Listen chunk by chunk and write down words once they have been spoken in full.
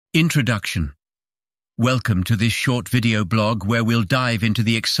Introduction. Welcome to this short video blog where we'll dive into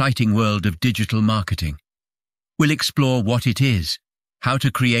the exciting world of digital marketing. We'll explore what it is, how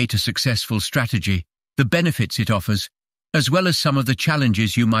to create a successful strategy, the benefits it offers, as well as some of the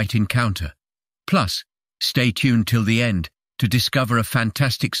challenges you might encounter. Plus, stay tuned till the end to discover a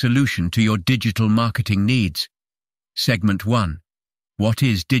fantastic solution to your digital marketing needs. Segment 1. What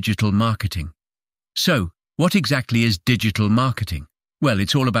is digital marketing? So, what exactly is digital marketing? Well,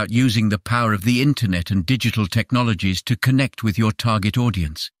 it's all about using the power of the internet and digital technologies to connect with your target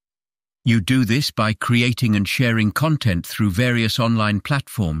audience. You do this by creating and sharing content through various online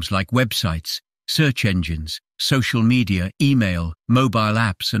platforms like websites, search engines, social media, email, mobile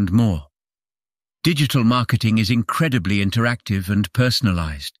apps, and more. Digital marketing is incredibly interactive and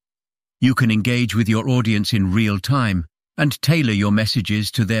personalized. You can engage with your audience in real time and tailor your messages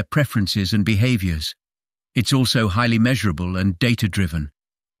to their preferences and behaviors. It's also highly measurable and data-driven,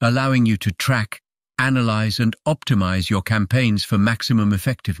 allowing you to track, analyze, and optimize your campaigns for maximum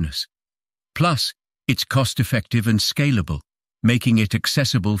effectiveness. Plus, it's cost-effective and scalable, making it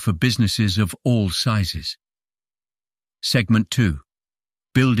accessible for businesses of all sizes. Segment 2.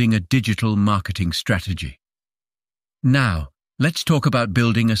 Building a digital marketing strategy. Now, let's talk about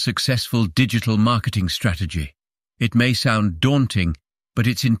building a successful digital marketing strategy. It may sound daunting, but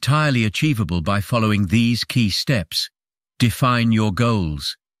it's entirely achievable by following these key steps. Define your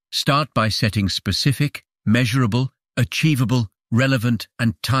goals. Start by setting specific, measurable, achievable, relevant,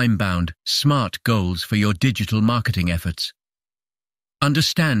 and time-bound, SMART goals for your digital marketing efforts.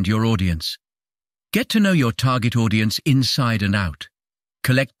 Understand your audience. Get to know your target audience inside and out.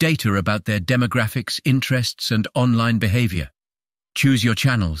 Collect data about their demographics, interests, and online behavior. Choose your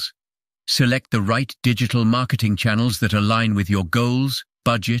channels. Select the right digital marketing channels that align with your goals,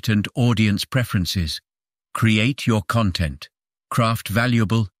 budget, and audience preferences. Create your content. Craft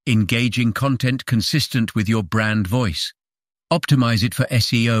valuable, engaging content consistent with your brand voice. Optimize it for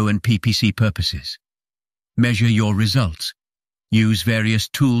SEO and PPC purposes. Measure your results. Use various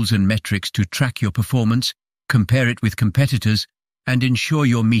tools and metrics to track your performance, compare it with competitors, and ensure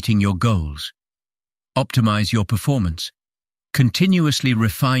you're meeting your goals. Optimize your performance. Continuously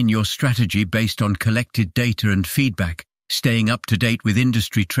refine your strategy based on collected data and feedback, staying up to date with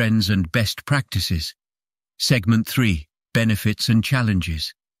industry trends and best practices. Segment 3. Benefits and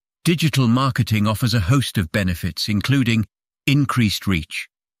challenges. Digital marketing offers a host of benefits, including increased reach,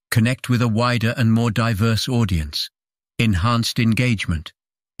 connect with a wider and more diverse audience, enhanced engagement,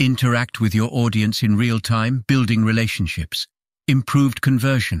 interact with your audience in real time, building relationships, improved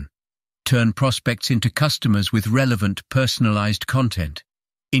conversion, turn prospects into customers with relevant, personalized content,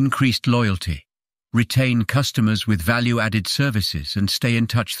 increased loyalty, retain customers with value-added services and stay in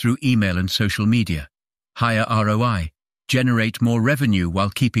touch through email and social media, higher ROI, generate more revenue while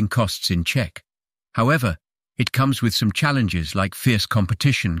keeping costs in check. However, it comes with some challenges like fierce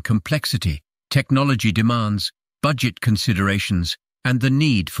competition, complexity, technology demands, budget considerations, and the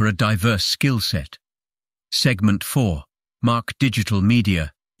need for a diverse skill set. Segment 4. Mark Digital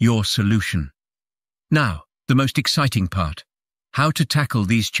Media, your solution. Now, the most exciting part. How to tackle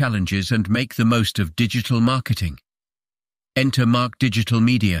these challenges and make the most of digital marketing. Enter Mark Digital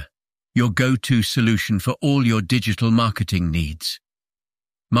Media, your go-to solution for all your digital marketing needs.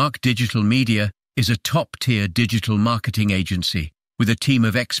 Mark Digital Media is a top-tier digital marketing agency with a team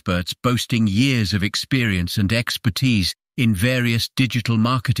of experts boasting years of experience and expertise in various digital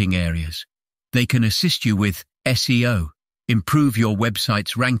marketing areas. They can assist you with SEO, improve your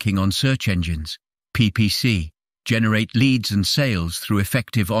website's ranking on search engines, PPC, generate leads and sales through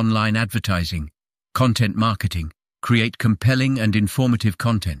effective online advertising, content marketing, create compelling and informative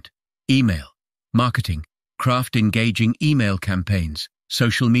content, email, marketing, craft engaging email campaigns,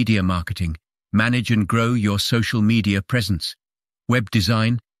 social media marketing, manage and grow your social media presence, web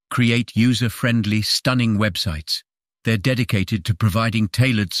design, create user-friendly, stunning websites. They're dedicated to providing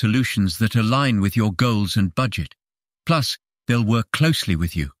tailored solutions that align with your goals and budget. Plus, they'll work closely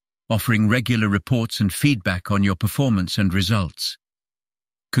with you, offering regular reports and feedback on your performance and results.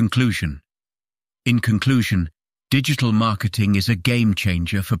 Conclusion. In conclusion, digital marketing is a game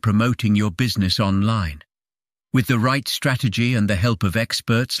changer for promoting your business online. With the right strategy and the help of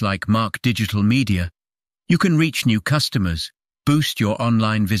experts like Mark Digital Media, you can reach new customers, boost your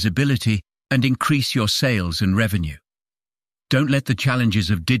online visibility, and increase your sales and revenue. Don't let the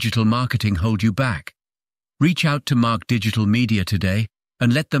challenges of digital marketing hold you back. Reach out to Mark Digital Media today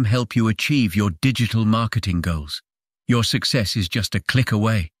and let them help you achieve your digital marketing goals. Your success is just a click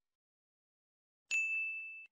away.